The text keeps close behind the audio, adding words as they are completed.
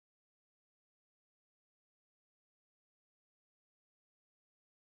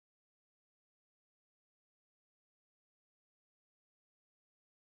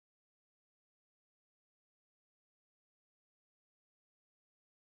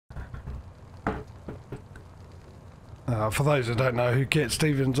For those who don't know who Cat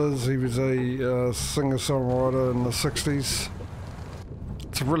Stevens is, he was a singer-songwriter in the 60s.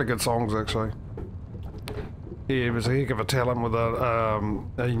 It's really good songs, actually. Yeah, he was a heck of a talent with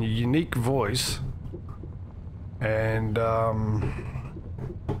a unique voice, and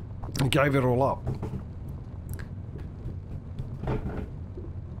he gave it all up.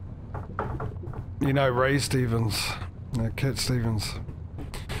 You know Ray Stevens, Cat Stevens.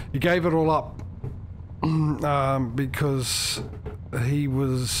 He gave it all up because he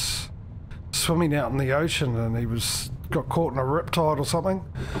was swimming out in the ocean and he got caught in a riptide or something,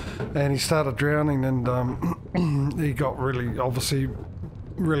 and he started drowning, and he got obviously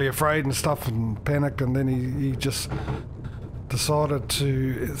really afraid and stuff and panicked, and then he just decided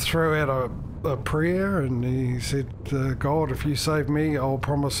to throw out a prayer, and he said, God, if you save me, I'll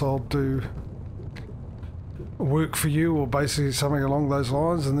promise I'll do work for you, or basically something along those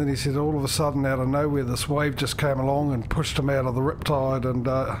lines. And then he said all of a sudden out of nowhere this wave just came along and pushed him out of the riptide, and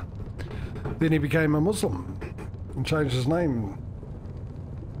then he became a Muslim and changed his name.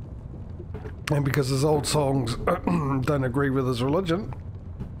 And because his old songs don't agree with his religion,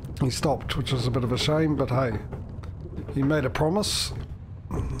 he stopped, which is a bit of a shame, but hey, he made a promise.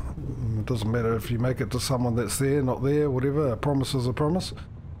 It doesn't matter if you make it to someone that's there, not there, whatever, a promise is a promise.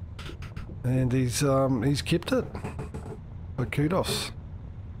 And he's kept it. So kudos.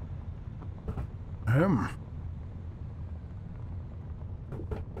 Him.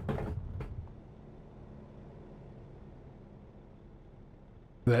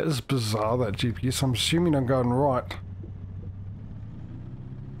 That is bizarre, that GPS. I'm assuming I'm going right.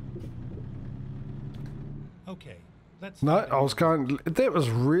 Okay, let's... No, I was going... That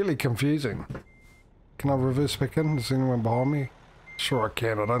was really confusing. Can I reverse back in? Is anyone behind me? Sure I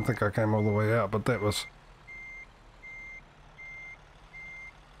can. I don't think I came all the way out, but that was...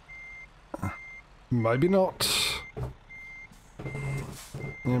 Maybe not.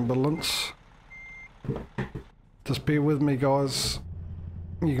 Ambulance. Just bear with me, guys.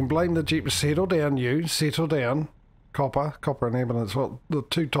 You can blame the Jeep. Settle down, you. Settle down. Copper and ambulance. Well, the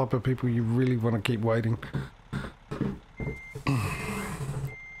two type of people you really want to keep waiting.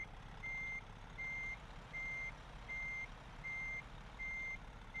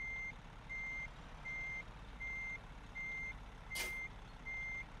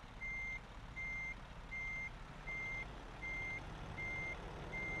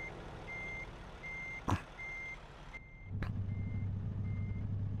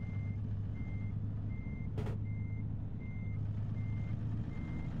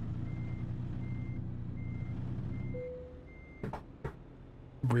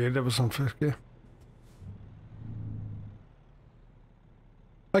 Weird, that was on fifth gear.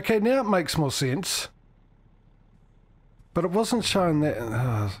 Okay, now it makes more sense. But it wasn't showing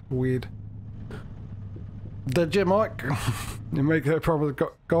that. Weird. Did you, Mike? You make that probably.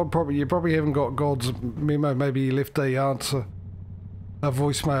 God probably. You probably haven't got God's memo. Maybe he left a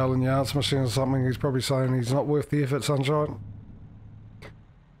voicemail in your answer machine or something. He's probably saying he's not worth the effort, sunshine.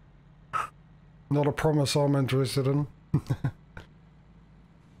 Not a promise I'm interested in.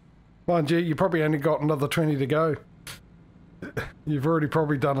 Mind you, you probably only got another 20 to go. You've already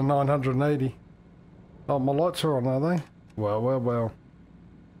probably done a 980. Oh, my lights are on, are they? Well.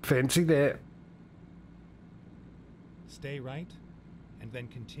 Fancy that. Stay right, and then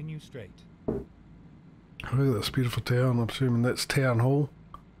continue straight. Look at this beautiful town. I'm assuming that's Town Hall.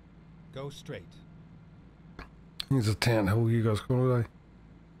 Go straight. Here's a Town Hall, you guys call it, eh?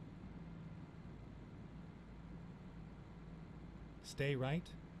 Stay right,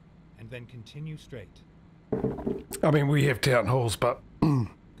 and then continue straight. I mean, we have town halls, but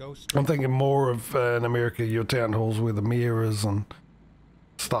Go straight. I'm thinking more of in America, your town halls where the mayor is and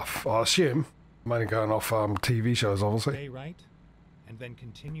stuff, I assume. I'm only going off TV shows, obviously. Stay right, and then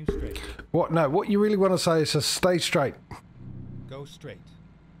continue straight. What? No, what you really want to say is just stay straight. Go straight.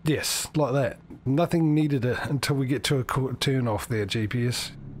 Yes, like that. Nothing needed until we get to a turn off there,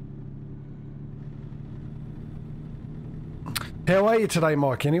 GPS. How are you today,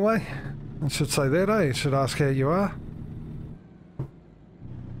 Mike, anyway? I should say that, eh? I should ask how you are.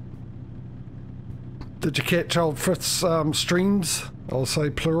 Did you catch old Frith's streams? I'll say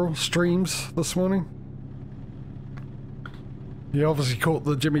plural, streams this morning. You obviously caught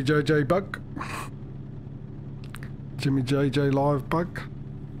the Jimmy JJ bug. Jimmy JJ live bug.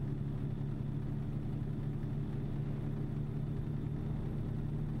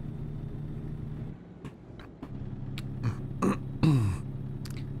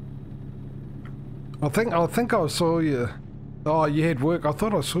 I think I saw you. Oh, you had work. I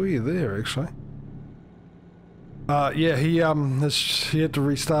thought I saw you there, actually. Yeah, he had to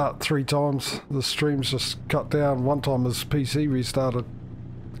restart 3 times. The stream's just cut down. One time his PC restarted.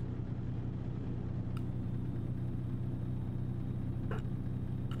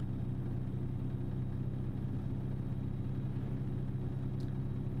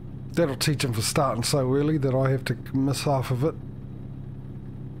 That'll teach him for starting so early that I have to miss half of it.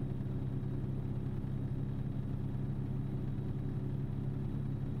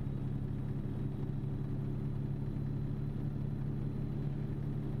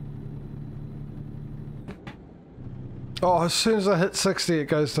 Oh, as soon as I hit 60, it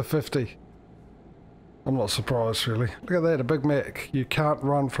goes to 50. I'm not surprised, really. Look at that, a Big Mac. You can't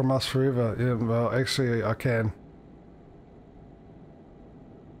run from us forever. Yeah, well, actually, I can.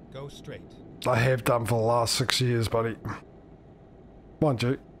 Go straight. I have done for the last 6 years, buddy. Mind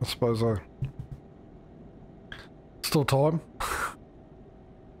you, I suppose I... Still time.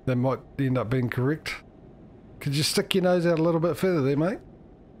 That might end up being correct. Could you stick your nose out a little bit further there, mate?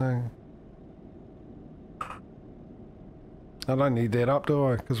 No. I don't need that up, do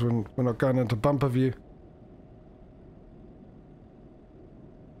I? Because we're not going into bumper view.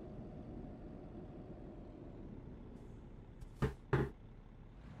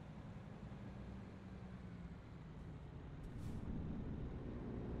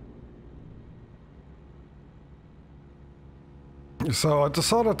 So I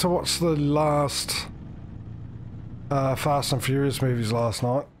decided to watch the last Fast and Furious movies last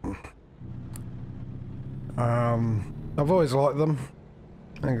night. I've always liked them.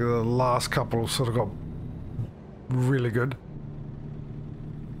 I think the last couple sort of got really good.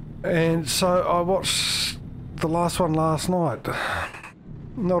 And so I watched the last one last night.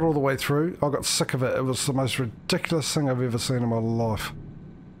 Not all the way through. I got sick of it. It was the most ridiculous thing I've ever seen in my life.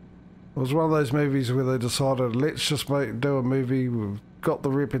 It was one of those movies where they decided, let's just do a movie, we've got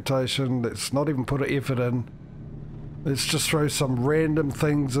the reputation, let's not even put an effort in. Let's just throw some random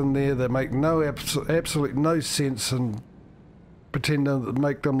things in there that make absolutely no sense and pretend to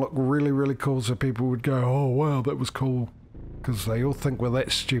make them look really, really cool so people would go, oh wow, that was cool. Because they all think we're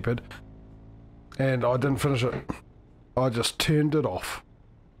that stupid. And I didn't finish it. I just turned it off.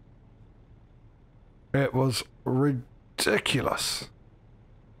 It was ridiculous.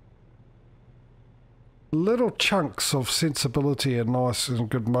 Little chunks of sensibility and nice and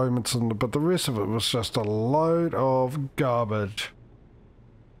good moments, but the rest of it was just a load of garbage.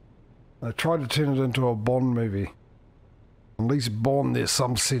 They tried to turn it into a Bond movie. At least Bond, there's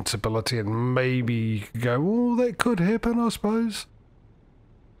some sensibility and maybe you could go, oh, that could happen, I suppose.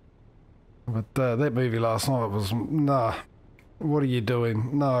 But that movie last night was, nah, what are you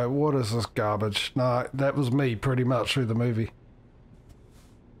doing? No, what is this garbage? No, that was me pretty much through the movie.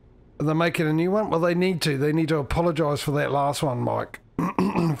 They're making a new one? Well, they need to. They need to apologise for that last one, Mike.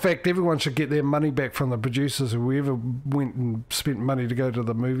 In fact, everyone should get their money back from the producers, whoever went and spent money to go to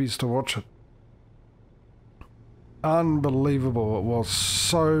the movies to watch it. Unbelievable. It was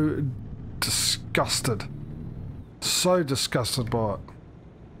so disgusted. So disgusted by it.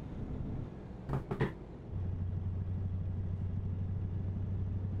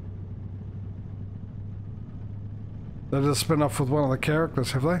 They did a spin-off with one of the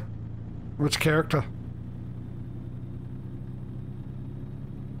characters, have they? Which character?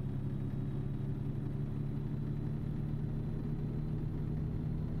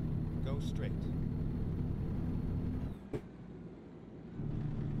 Go straight.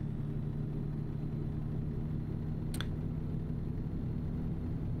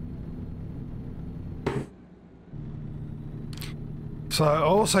 So I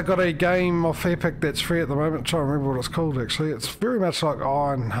also got a game off Epic that's free at the moment. I'm trying to remember what it's called actually. It's very much like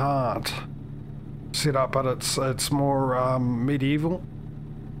Iron Heart set up, but it's more medieval.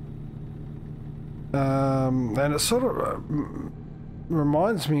 And it sort of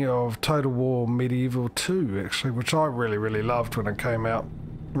reminds me of Total War Medieval 2 actually, which I really, really loved when it came out.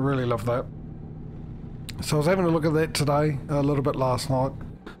 Really loved that. So I was having a look at that today, a little bit last night.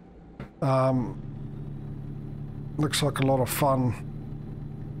 Looks like a lot of fun.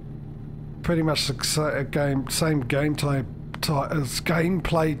 Pretty much the same game type as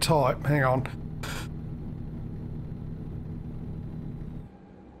gameplay type. Hang on.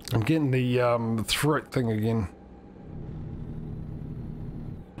 I'm getting the throat thing again.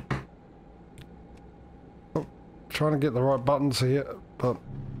 Oh, trying to get the right buttons here, but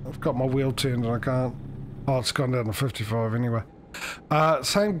I've got my wheel turned and I can't. Oh, it's gone down to 55 anyway.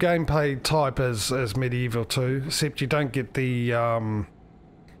 Same gameplay type as Medieval 2, except you don't get the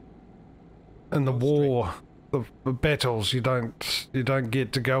in the war, the battles. You don't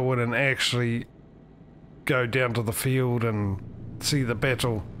get to go in and actually go down to the field and see the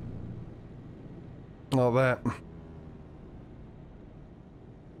battle like that.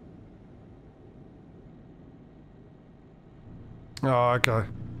 Oh, okay.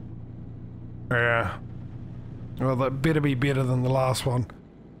 Yeah. Well, that better be better than the last one.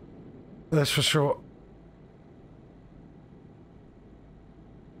 That's for sure.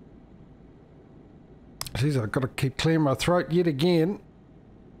 Jeez, I've got to keep clearing my throat yet again.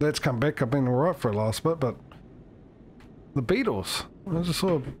 That's come back. I've been alright for the last bit, but... The Beatles. I just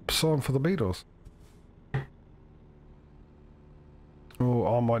saw a song for the Beatles.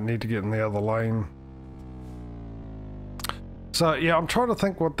 Oh, I might need to get in the other lane. So, yeah, I'm trying to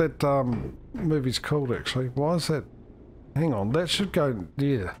think what that movie's called, actually. Why is that? Hang on, that should go...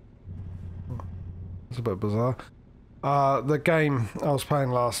 Yeah. It's a bit bizarre. The game I was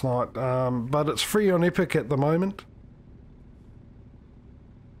playing last night, but it's free on Epic at the moment.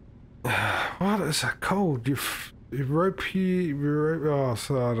 What is it called? Oh,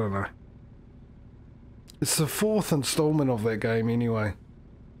 so I don't know. It's the 4th installment of that game anyway.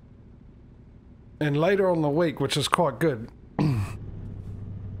 And later on the week, which is quite good,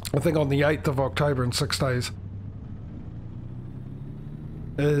 I think on the 8th of October in 6 days,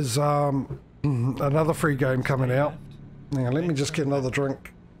 is another free game coming out. Now let me just get another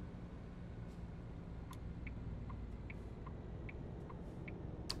drink.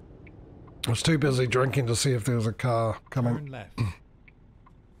 I was too busy drinking to see if there was a car coming. Turn left.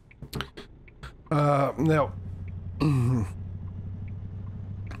 Now,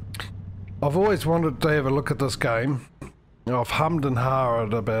 I've always wanted to have a look at this game. I've hummed and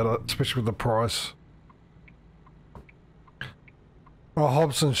hawed about it, especially with the price. Oh,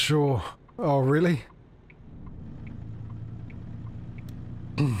 Hobson Shaw. Oh, really?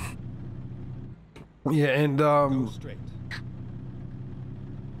 Yeah, and Go straight.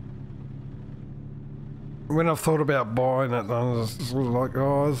 when I've thought about buying it, I was sort of like,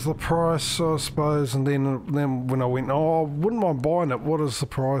 oh, it's the price, I suppose. And then when I went, oh, I wouldn't mind buying it. What is the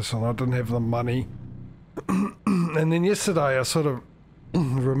price? And I didn't have the money. And then yesterday I sort of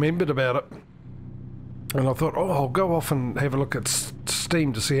remembered about it. And I thought, oh, I'll go off and have a look at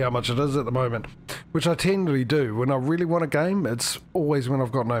Steam to see how much it is at the moment. Which I tend to do. When I really want a game, it's always when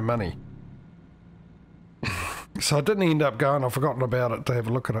I've got no money. So I didn't end up going. I've forgotten about it to have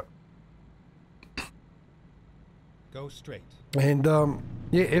a look at it. Go straight. And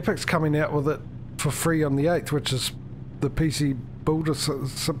yeah, Epic's coming out with it for free on the 8th, which is the PC Builder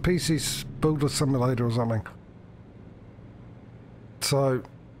Simulator or something. So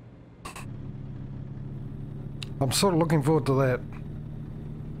I'm sort of looking forward to that.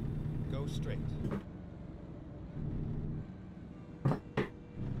 Go straight.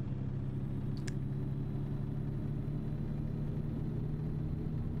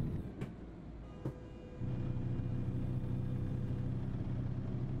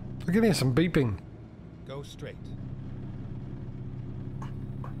 I can hear some beeping. Go straight.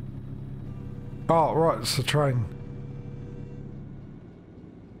 Oh, right, it's the train.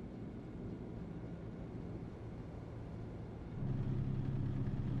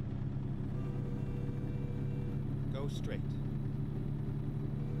 Go straight.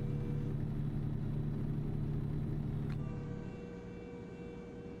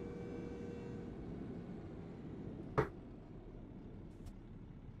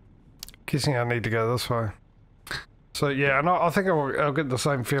 Guessing I need to go this way. So yeah, and I think I'll get the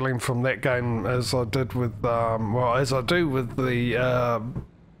same feeling from that game as I did with, well, as I do with the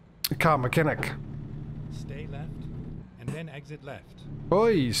car mechanic. Stay left, and then exit left.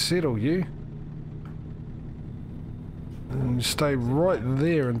 Oi, settle you. And you stay right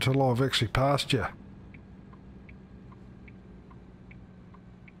there until I've actually passed you. I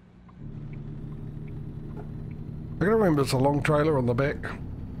gotta remember it's a long trailer on the back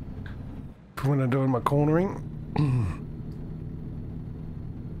for when I'm doing my cornering.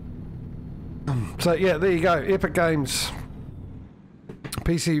 So yeah, there you go. Epic Games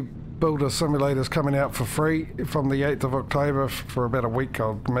PC Builder Simulator's coming out for free from the 8th of October for about a week,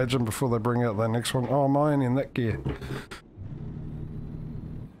 I'd imagine, before they bring out their next one. Oh, am I only in that gear?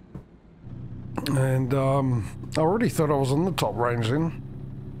 And I already thought I was in the top range then,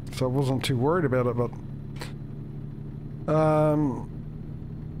 so I wasn't too worried about it, but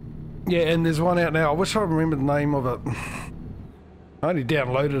yeah, and there's one out now. I wish I remembered the name of it. I only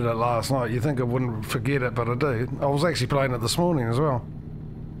downloaded it last night. You'd think I wouldn't forget it, but I do. I was actually playing it this morning as well.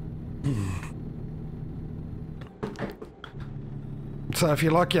 So if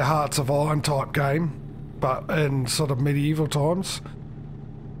you like your Hearts of Iron type game, but in sort of medieval times.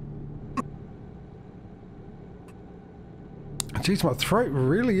 Jeez, my throat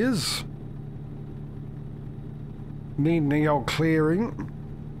really is needing the old clearing.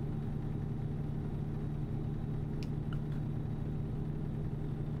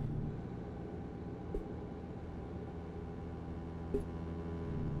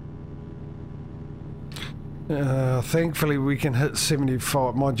 Thankfully we can hit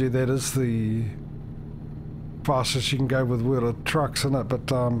 75. Mind you, that is the fastest you can go with wheeler trucks in it, but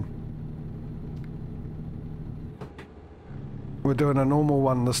we're doing a normal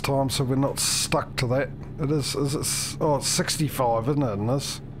one this time, so we're not stuck to that. It is it? Oh, it's 65, isn't it, in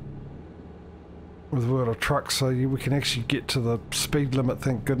this? With wheeler trucks, so we can actually get to the speed limit,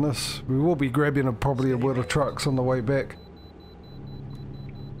 thank goodness. We will be grabbing probably a wheeler trucks on the way back.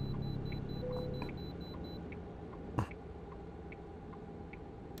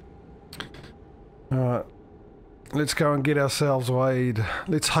 Alright, let's go and get ourselves weighed.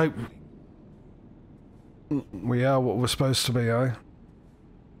 Let's hope we are what we're supposed to be, eh?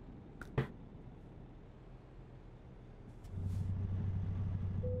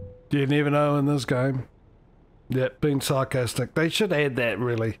 You never know in this game. Yep, being sarcastic. They should add that,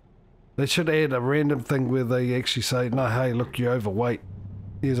 really. They should add a random thing where they actually say, no, hey, look, you're overweight.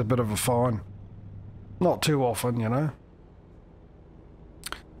 Here's a bit of a fine. Not too often, you know.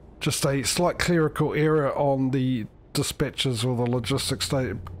 Just a slight clerical error on the dispatchers or the logistics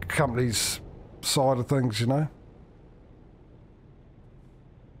company's side of things, you know.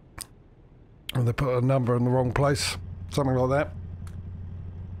 Or they put a number in the wrong place. Something like that.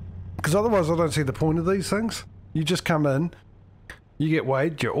 Because otherwise I don't see the point of these things. You just come in, you get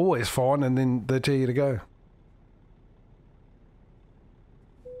weighed, you're always fine, and then they tell you to go.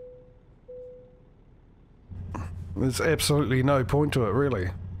 There's absolutely no point to it,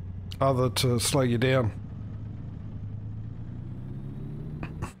 really, other to slow you down.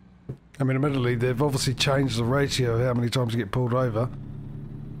 I mean, admittedly, they've obviously changed the ratio of how many times you get pulled over.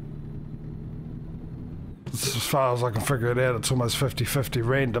 As far as I can figure it out, it's almost 50-50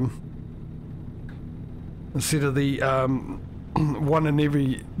 random. Instead of the 1 in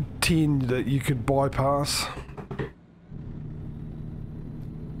every 10 that you could bypass.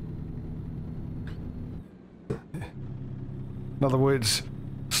 In other words,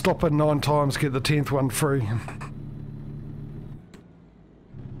 stop it 9 times, get the 10th one free.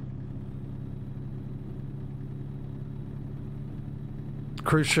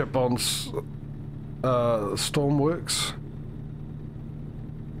 Cruise ship on Stormworks.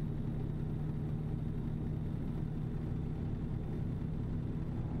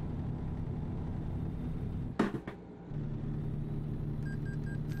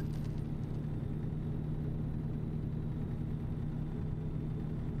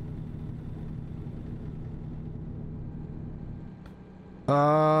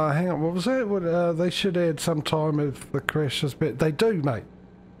 Hang on, what was that? What, they should add some time if the crash is bad. They do, mate.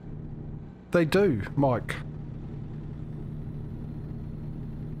 They do, Mike.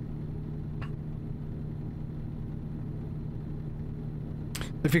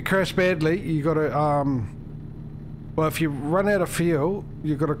 If you crash badly, you got to, well, if you run out of fuel,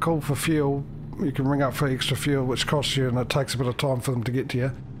 you got to call for fuel. You can ring up for extra fuel, which costs you, and it takes a bit of time for them to get to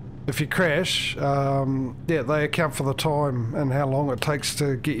you. If you crash, yeah, they account for the time and how long it takes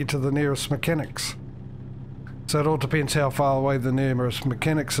to get you to the nearest mechanics. So it all depends how far away the nearest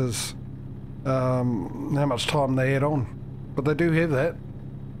mechanics is, how much time they add on. But they do have that.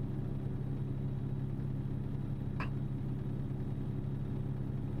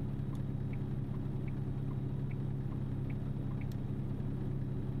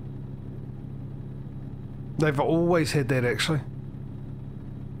 They've always had that, actually.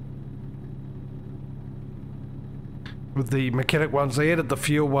 With the mechanic ones, they added the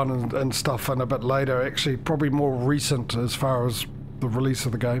fuel one and stuff in a bit later, actually probably more recent as far as the release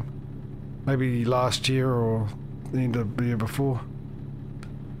of the game. Maybe last year or the end of the year before.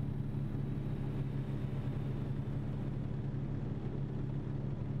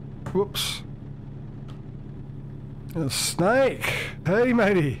 Whoops. A snake! Hey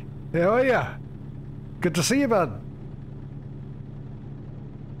matey! How are ya? Good to see you, bud.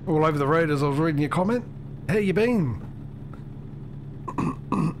 All over the road as I was reading your comment. How you been?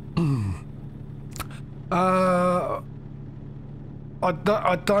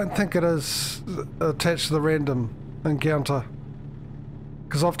 I don't think it is attached to the random encounter,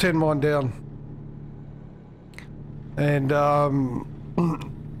 because I've turned mine down, and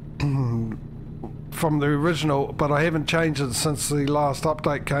from the original, but I haven't changed it since the last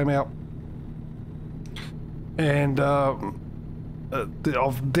update came out, and I've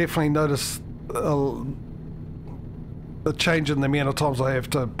definitely noticed a change in the amount of times I have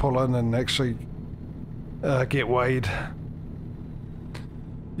to pull in and actually get weighed.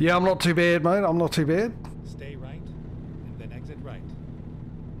 Yeah, I'm not too bad, mate. I'm not too bad. Stay right, and then exit right.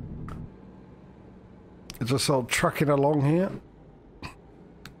 Just all trucking along here.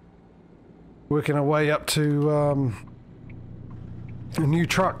 Working our way up to a new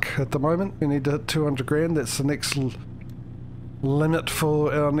truck at the moment. We need to hit 200 grand. That's the next limit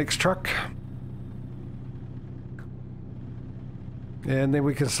for our next truck. And then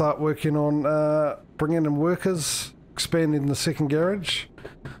we can start working on bringing in workers, expanding the second garage,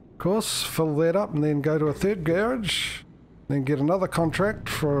 of course, fill that up and then go to a third garage, then get another contract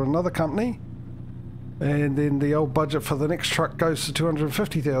for another company, and then the old budget for the next truck goes to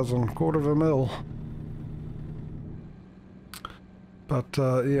 250,000, $250,000. But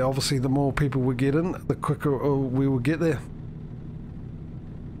yeah, obviously the more people we get in, the quicker we will get there.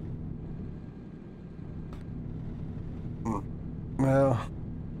 Well,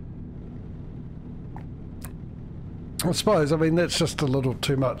 I suppose, I mean, that's just a little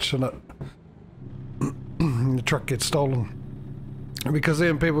too much, isn't it? The truck gets stolen. Because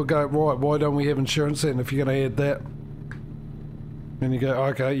then people go, right, why don't we have insurance then if you're going to add that? And you go,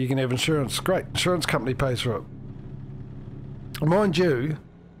 okay, you can have insurance. Great, insurance company pays for it. Mind you,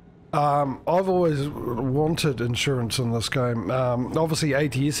 I've always wanted insurance in this game. Obviously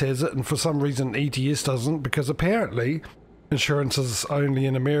ATS has it, and for some reason ETS doesn't, because apparently insurance is only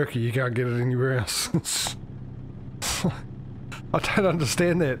in America. You can't get it anywhere else. I don't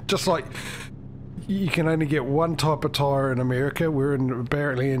understand that. Just like you can only get one type of tyre in America, where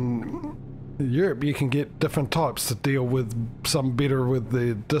apparently in Europe you can get different types to deal with, some better with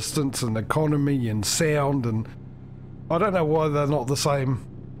the distance and economy and sound, and I don't know why they're not the same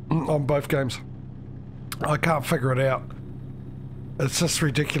on both games. I can't figure it out. It's just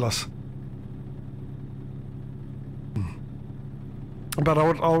ridiculous. But I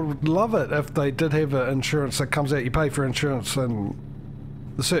would love it if they did have an insurance that comes out. You pay for insurance and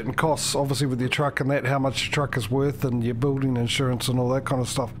the certain costs, obviously with your truck and that, how much your truck is worth, and your building insurance and all that kind of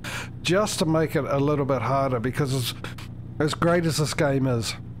stuff, just to make it a little bit harder. Because as great as this game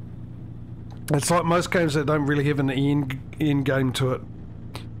is, it's like most games that don't really have an end game to it.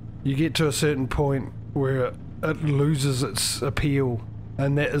 You get to a certain point where it loses its appeal,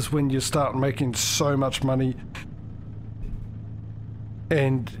 and that is when you start making so much money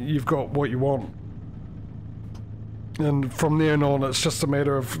and you've got what you want. And from there on, it's just a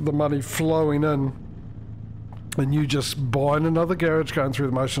matter of the money flowing in and you just buying another garage, going through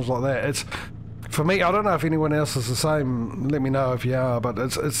the motions like that. It's, for me, I don't know if anyone else is the same, let me know if you are, but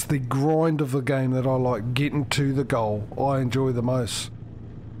it's the grind of the game that I like, getting to the goal, I enjoy the most.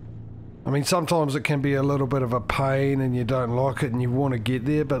 I mean, sometimes it can be a little bit of a pain and you don't like it and you want to get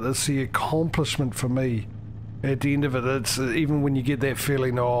there, but it's the accomplishment for me. At the end of it, it's even when you get that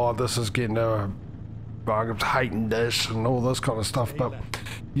feeling, oh, this is getting I'm hating this and all this kind of stuff, but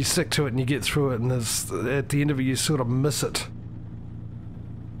you stick to it and you get through it, and at the end of it you sort of miss it.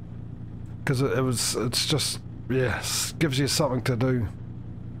 Because it's just, yeah, it gives you something to do.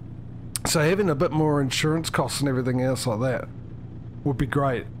 So having a bit more insurance costs and everything else like that would be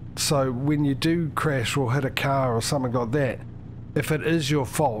great. So when you do crash or hit a car or something like that, if it is your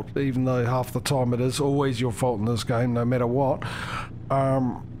fault, even though half the time it is always your fault in this game, no matter what,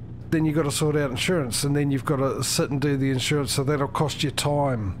 then you've got to sort out insurance, and then you've got to sit and do the insurance, so that'll cost you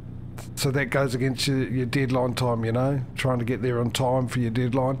time. So that goes against your deadline time, you know, trying to get there on time for your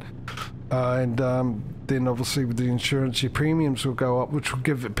deadline. And then obviously with the insurance, your premiums will go up, which will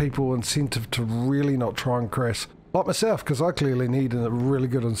give people incentive to really not try and crash. Like myself, because I clearly need a really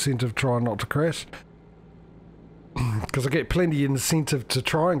good incentive trying not to crash. Because I get plenty of incentive to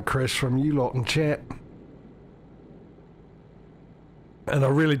try and crash from you lot in chat. And I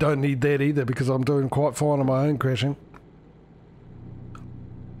really don't need that either, because I'm doing quite fine on my own crashing.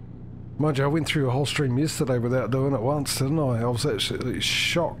 Mind you, I went through a whole stream yesterday without doing it once, didn't I? I was absolutely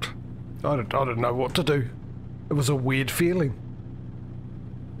shocked. I didn't know what to do. It was a weird feeling.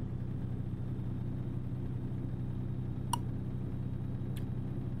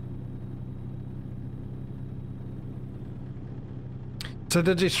 So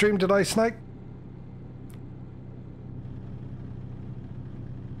did you stream today, Snake?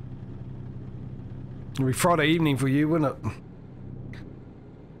 It'll be Friday evening for you, wouldn't it?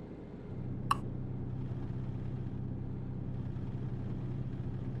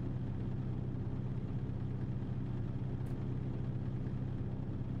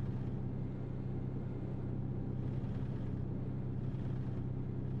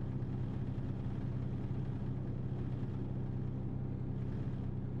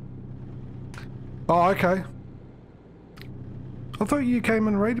 Oh, okay. I thought you came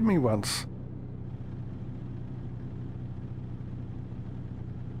and raided me once.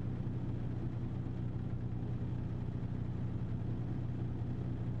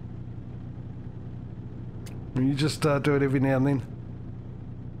 You just do it every now and then.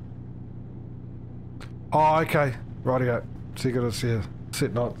 Oh, okay. Rightio. So you got us here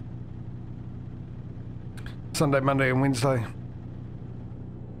set night. Sunday, Monday and Wednesday.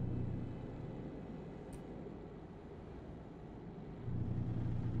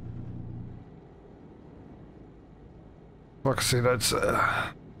 Like I said, it's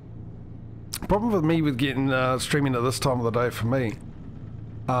problem with me with getting streaming at this time of the day for me.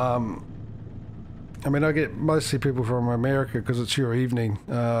 I mean, I get mostly people from America because it's your evening.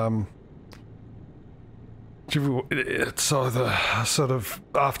 It's either sort of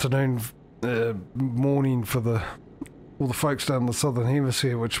afternoon, morning for all the folks down in the southern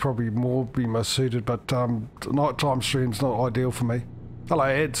hemisphere, which probably more be most suited. But nighttime stream's not ideal for me. Hello,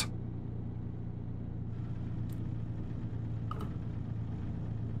 Eds.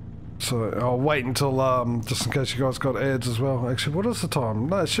 So I'll wait until, just in case you guys got ads as well. Actually, what is the time?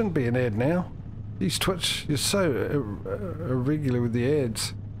 No, it shouldn't be an ad now. Use Twitch, you're so irregular with the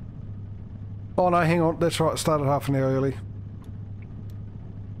ads. Oh no, hang on, that's right, it started half an hour early.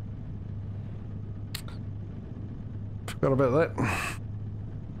 Forgot about that.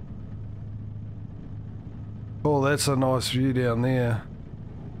 Oh, that's a nice view down there.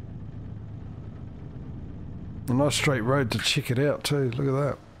 A nice straight road to check it out too, look at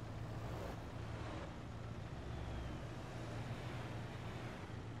that.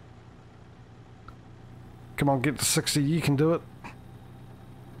 Come on, get to 60, you can do it.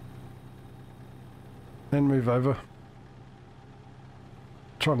 And move over.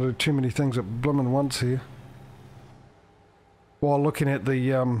 Trying to do too many things at bloomin' once here. While looking at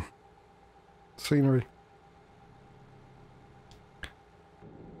the scenery.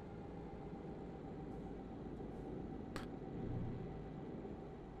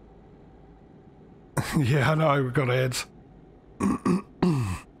 Yeah, I know, we've got ads.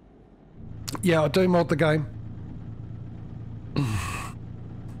 Yeah, I do mod the game.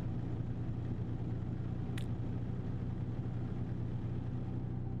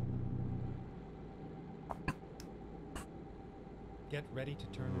 Get ready to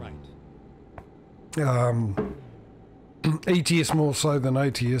turn right. ETS more so than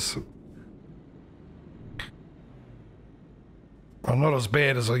ATS. I'm not as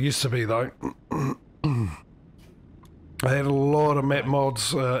bad as I used to be though. I had a lot of map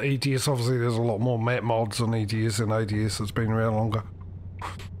mods. ETS, obviously there's a lot more map mods than ETS, and ATS has been around longer.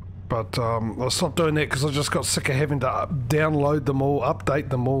 But I stopped doing that because I just got sick of having to download them all,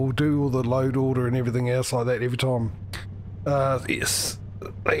 update them all, do all the load order and everything else like that every time. Yes,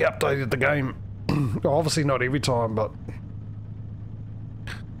 they updated the game. Obviously not every time, but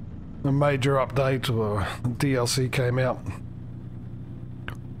a major update or DLC came out.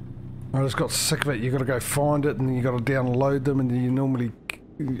 I just got sick of it. You got to go find it, and then you got to download them, and then you normally,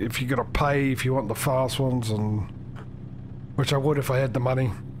 if you got to pay if you want the fast ones, and which I would if I had the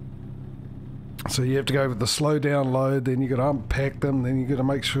money. So you have to go with the slow download, then you got to unpack them, then you got to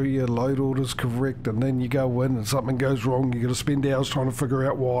make sure your load order's correct, and then you go in and something goes wrong. You got to spend hours trying to figure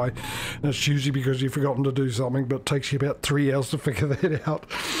out why, and it's usually because you've forgotten to do something, but it takes you about 3 hours to figure that out.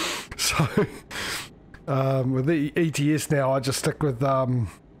 So with the ETS now, I just stick with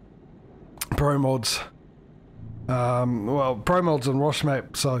Pro mods. Well, Pro mods and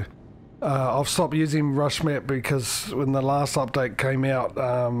Rushmap. So I've stopped using Rushmap because when the last update came out,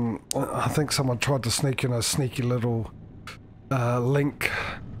 I think someone tried to sneak in a sneaky little link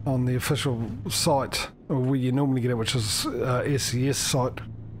on the official site, or where you normally get it, which is SCS site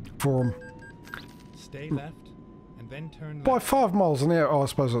forum. Stay left and then turn By left. 5 miles an hour. Oh, I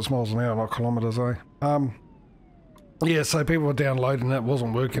suppose it's miles an hour, not kilometres, eh? Yeah, so people were downloading it,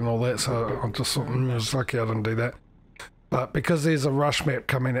 wasn't working, all that, so I just thought, it's lucky I didn't do that. But because there's a Russian map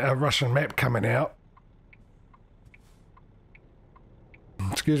coming out,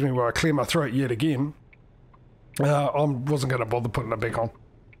 excuse me while I clear my throat yet again, I wasn't going to bother putting it back on.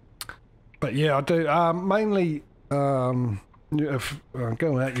 But yeah, I do, mainly, if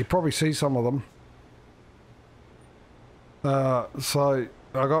going out, you probably see some of them. So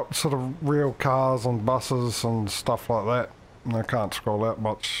I got sort of real cars and buses and stuff like that, and I can't scroll out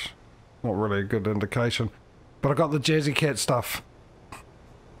much, not really a good indication. But I got the Jazzy Cat stuff.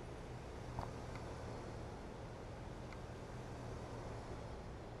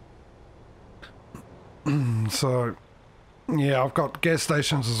 So yeah, I've got gas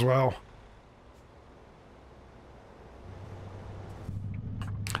stations as well.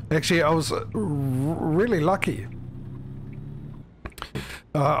 Actually, I was really lucky.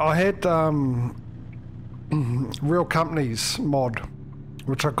 I had Real Companies mod,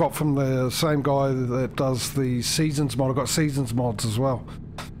 which I got from the same guy that does the Seasons mod. I got Seasons mods as well.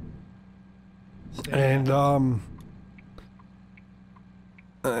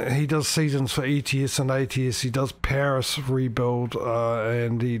 he does seasons for ETS and ATS. He does Paris rebuild,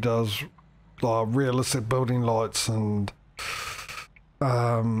 and he does realistic building lights and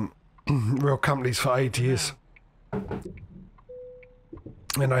real companies for ATS.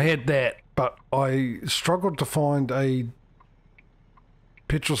 And I had that, but I struggled to find a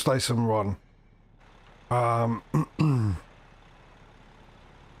petrol station one.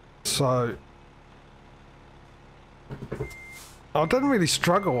 So I didn't really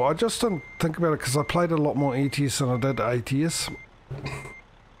struggle. I just didn't think about it because I played a lot more ETS than I did ATS.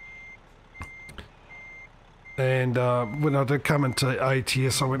 And when I did come into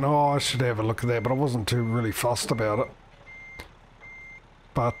ATS, I went, oh, I should have a look at that, but I wasn't too really fussed about it.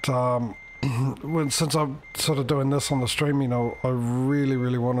 But since I'm sort of doing this on the stream, you know, I really,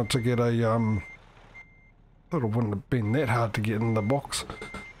 really wanted to get a thought it wouldn't have been that hard to get in the box.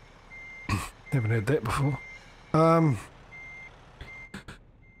 Haven't had that before. There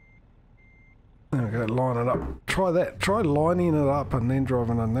we go, line it up. Try that. Try lining it up and then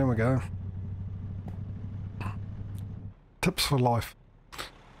driving in. There we go. Tips for life.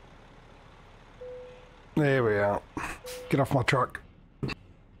 There we are. Get off my truck.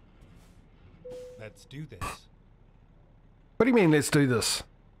 Let's do this. What do you mean, let's do this?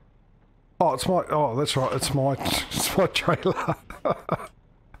 Oh, it's my... Oh, that's right. It's my trailer.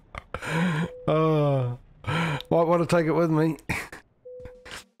 Might want to take it with me.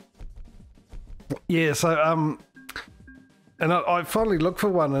 Yeah, so, and I finally looked for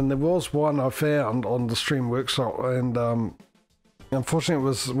one, and there was one I found on the Stream Workshop, and unfortunately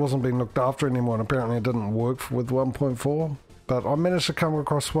it wasn't being looked after anymore, and apparently it didn't work with 1.4, but I managed to come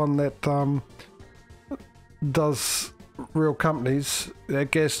across one that does real companies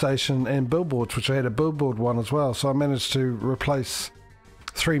at gas station and billboards, which I had a billboard one as well, so I managed to replace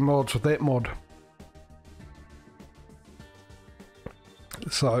 3 mods with that mod.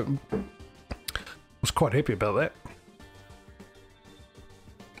 So I was quite happy about that.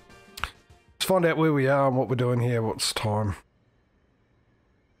 Let's find out where we are and what we're doing here, what's time.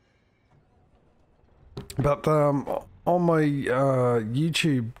 But on my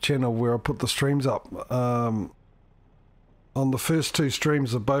YouTube channel where I put the streams up, on the first 2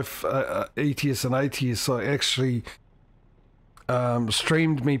 streams of both ETS and ATS, I actually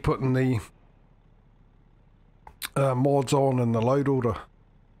streamed me putting the mods on in the load order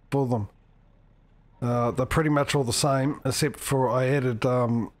for them. They're pretty much all the same, except for I added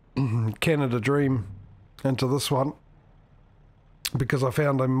Canada Dream into this one because I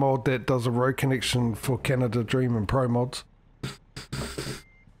found a mod that does a road connection for Canada Dream and Pro mods.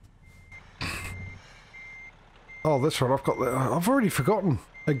 Oh, that's right, I've got that. I've already forgotten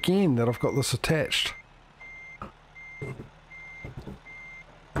again that I've got this attached.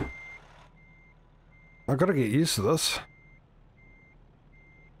 I've got to get used to this.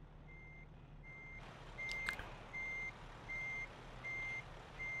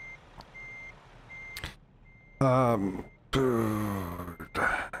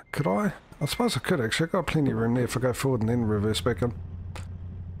 Could I? I suppose I could actually. I've got plenty of room there if I go forward and then reverse back in.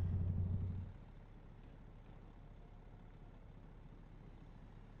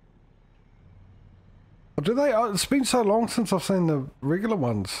 Oh, do they? Oh, it's been so long since I've seen the regular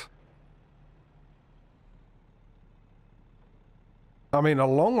ones. I mean, a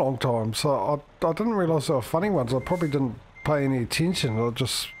long, long time. So I didn't realise they were funny ones. I probably didn't pay any attention. I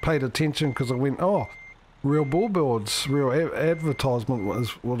just paid attention because I went, oh, real billboards, real advertisement was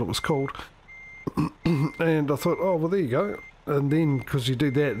what it was called. And I thought, oh, well, there you go. And then, because you do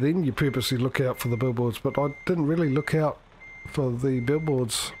that, then you purposely look out for the billboards. But I didn't really look out for the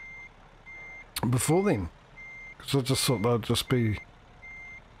billboards before then. Because I just thought they'd just be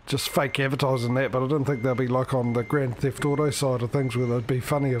just fake advertising that, but I didn't think they'd be like on the Grand Theft Auto side of things where they'd be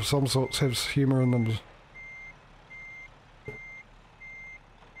funny of some sorts, have humour in them.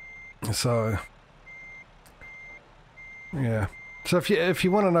 So, yeah. So if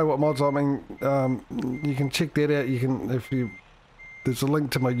you want to know what mods, I mean, you can check that out. You can, there's a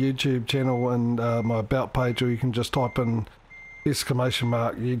link to my YouTube channel and my about page, or you can just type in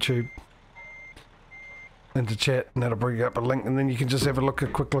 !YouTube into chat, and that'll bring up a link, and then you can just have a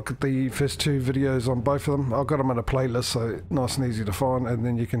quick look at the first 2 videos on both of them. I've got them in a playlist, so nice and easy to find, and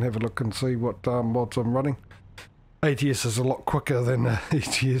then you can have a look and see what mods I'm running. ATS is a lot quicker than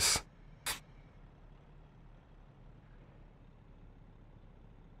ETS.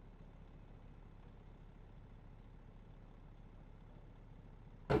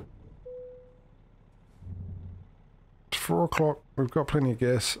 It's 4 o'clock, we've got plenty of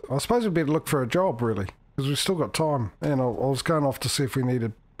gas. I suppose we'd better look for a job, really. Because we've still got time, and I was going off to see if we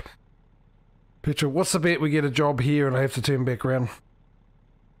needed petrol. What's the bet we get a job here and I have to turn back around?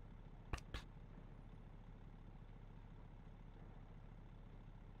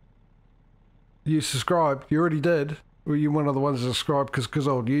 You subscribed. You already did. Well, you're one of the ones that subscribed because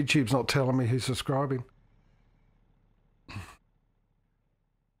old YouTube's not telling me who's subscribing. In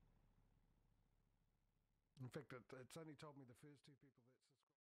fact, it's only told me the first two.